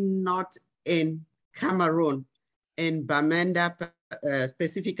actually not in Cameroon, in Bamenda,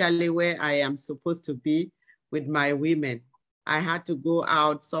 specifically where I am supposed to be with my women. I had to go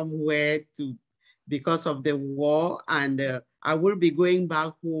out somewhere because of the war, and I will be going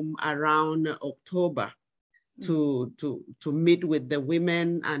back home around October to meet with the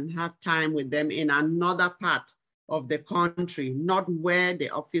women and have time with them in another part of the country, not where the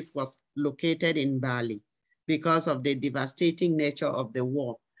office was located in Bali, because of the devastating nature of the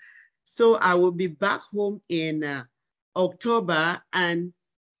war. So I will be back home in October, and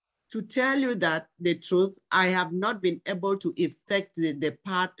to tell you that the truth, I have not been able to effect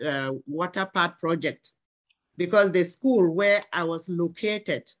the water part project, because the school where I was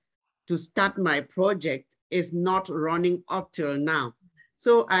located to start my project is not running up till now.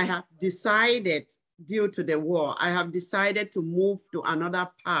 So I have decided, due to the war, I have decided to move to another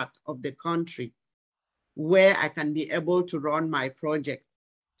part of the country where I can be able to run my project.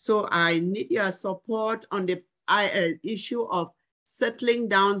 So I need your support on the issue of settling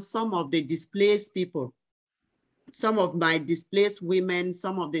down some of the displaced people, some of my displaced women,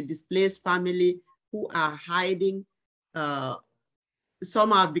 some of the displaced family who are hiding.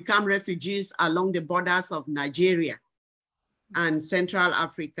 Some have become refugees along the borders of Nigeria and Central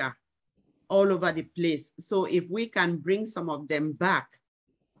Africa, all over the place. So if we can bring some of them back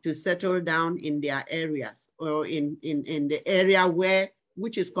to settle down in their areas, or in the area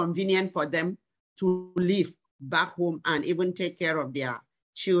which is convenient for them to live back home and even take care of their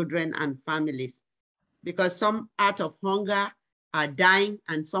children and families. Because some out of hunger are dying,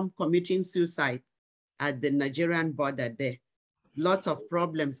 and some committing suicide at the Nigerian border there. Lots of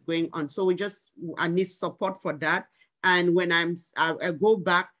problems going on. So I need support for that. And when I go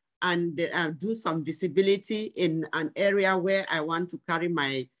back and do some visibility in an area where I want to carry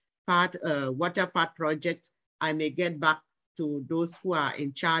my water part project, I may get back to those who are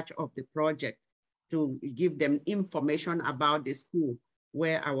in charge of the project to give them information about the school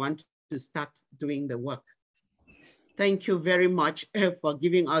where I want to start doing the work. Thank you very much for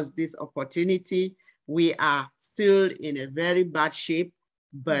giving us this opportunity. We are still in a very bad shape,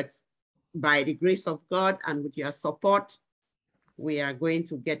 but by the grace of God and with your support, we are going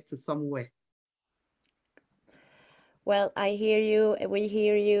to get to somewhere. Well, I hear you, we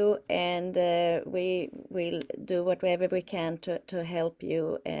hear you, and we will do whatever we can to help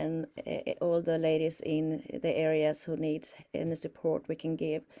you and all the ladies in the areas who need any support we can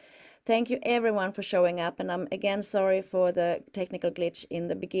give. Thank you everyone for showing up, and I'm again sorry for the technical glitch in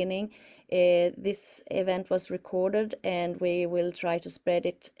the beginning. This event was recorded, and we will try to spread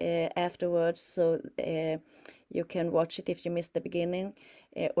it afterwards, so you can watch it if you missed the beginning,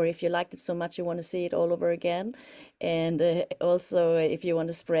 or if you liked it so much you want to see it all over again, and also if you want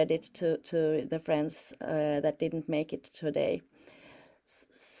to spread it to the friends that didn't make it today.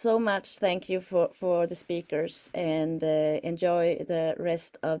 So much thank you for the speakers, and enjoy the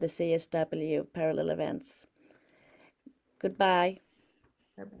rest of the CSW parallel events. Goodbye.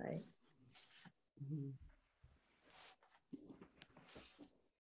 Bye-bye.